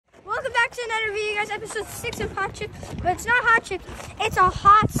back to another video, guys. Episode 6 of Hot Chip, but it's not hot chip. It's a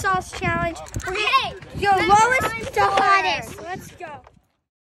hot sauce challenge. We're gonna go lowest to hottest. Let's go.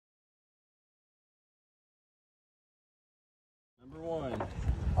 Number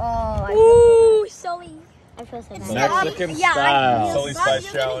 1. Ooh, Sully. I feel so bad. Mexican style. Sully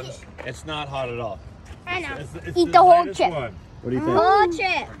Spice Challenge. It's not hot at all. I know. It's Eat the whole chip. What do you think? Whole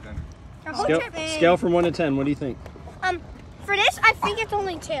chip. The whole chip. Scale from 1 to 10. What do you think? For this, I think it's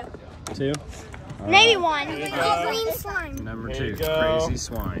only 2. 2? Maybe 1. Green slime. Number There 2. you go. Crazy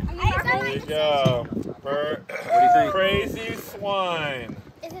swine. There you go. What do you think? Crazy swine.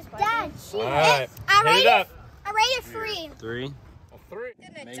 Is this Dad? All right. I Hit it up. rated 3. 3. 3.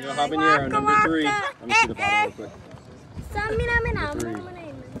 Mango habanero. Number 3. Let me see the bottle real quick.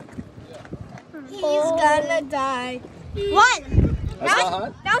 3. He's gonna die. 1. That's not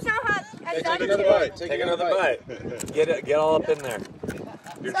hot? That was not hot. Take another bite. Take another bite. Get all up in there.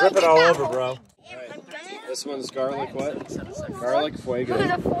 You're dripping all over, bro. This one's garlic what? Garlic fuego. There's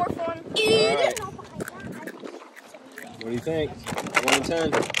a 4th one. Alright. What do you think? 1 to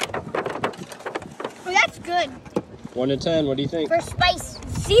 10. Oh, that's good. 1 to 10. What do you think? For spice,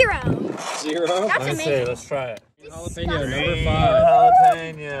 0. 0? That's Let me see. amazing. Let's try it. Jalapeno. Number Green 5.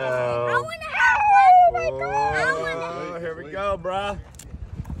 jalapeno. I want to have one. Oh my God. Oh, here we go, bruh.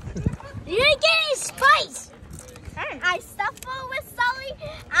 You didn't get any spice. I suffer with Sully.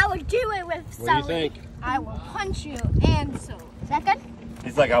 I would do it with Sully. What do you think? I will punch you and so. Is that good?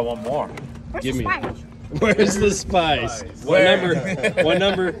 He's like, I want more. Where's Give the me. spice? Where's the spice? What number? What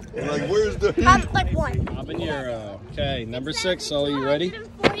number? Like, where's the Like 1. Habanero. Okay, number 6. Sully, you ready?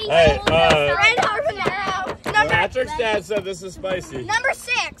 Hey, Red habanero. Patrick's dad said this is spicy. Number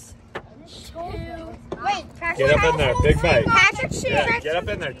 6. Wait, Get up in there, big bite. Patrick shoot. Yeah, get up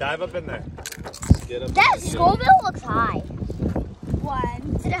in there, dive up in there. Get up. That Scoville looks high.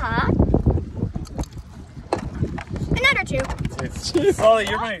 1. Is it hot? Another 2. Sully,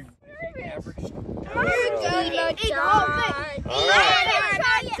 you're my average. You're gonna die. All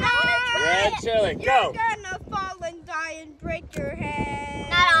right. Red chili, go. You're gonna fall and die and break your head.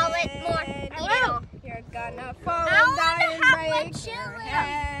 Not all of it, more. Eat it all. You're gonna fall I and wanna die and have break my your chili.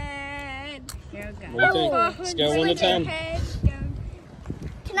 head. You're gonna What do you fall think? Scale and 1 to break your 10. head.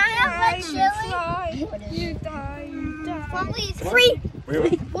 Can I have my chili? You die. Please. 3.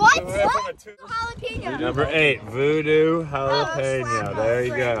 What? Jalapeno. Number 8, Voodoo Jalapeno. There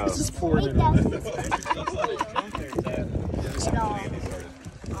you go. Just poured it in.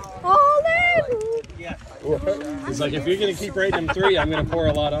 It's like, if you're going to keep rating them 3, I'm going to pour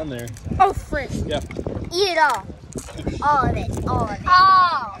a lot on there. Oh, frick. Yeah. Eat it all. All of it. All of it.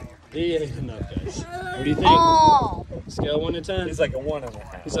 All. He ate enough, guys. What do you think? All. Scale 1 to 10. He's like a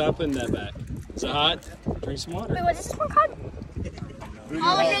 1.5. He's up in that back. Is it hot? Drink some water. Wait, what's this one called?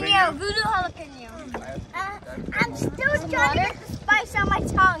 Jalapeno. Voodoo jalapeno. I'm still trying to get the spice on my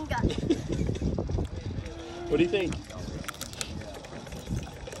tongue. What do you think?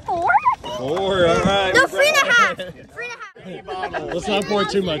 4? 4, all right. No, 3.5. 3.5. Let's not pour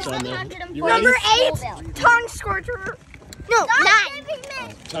too much on there. You ready? Number 8, tongue scorcher. No, 9.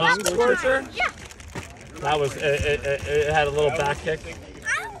 Tongue Scorcher? Yeah. That was, it had a little back kick.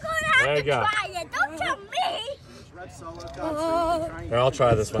 I'm gonna There have you to go. try it. Don't tell me. Here, I'll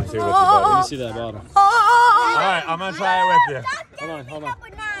try this one too with you, Let buddy. me see that bottle. All right, I'm going to try it with you. Hold on.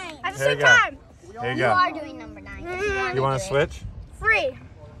 At the There same you go. time. Here you You go. are doing number 9. You want to switch? 3.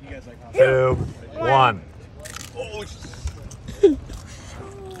 2, 1.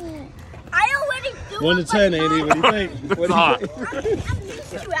 I already do 1 to 10, Andy. What do you think? What do hot. you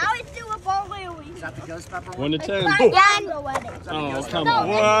I always do a ball wheelie. 1 to 10. Again. Oh, come on.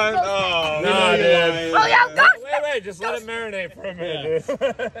 What? Oh, No, no, dude. Oh, yeah, ghost Wait, just let it marinate for a minute, dude.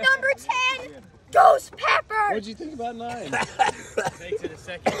 Number 10, ghost pepper. What'd you think about 9? Takes it a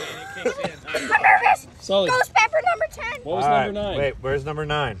second and it kicks in. I'm nervous. Sully, Ghost pepper number 10. what was All right, number 9? Wait, where's number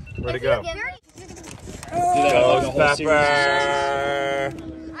 9? Where'd it go? Do that like a Ghost whole series of sauces. pepper.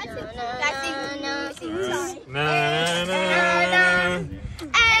 Sorry. Na, na, na, na.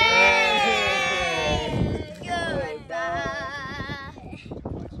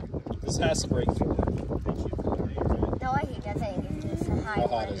 This has to break through. No, he doesn't. It's a high How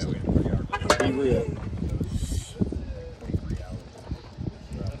hot one. is it? Be real.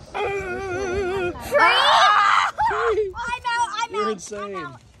 You're insane.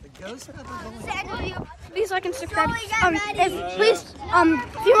 Please like and subscribe. If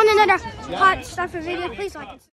you want another hot stuff video, please like and subscribe.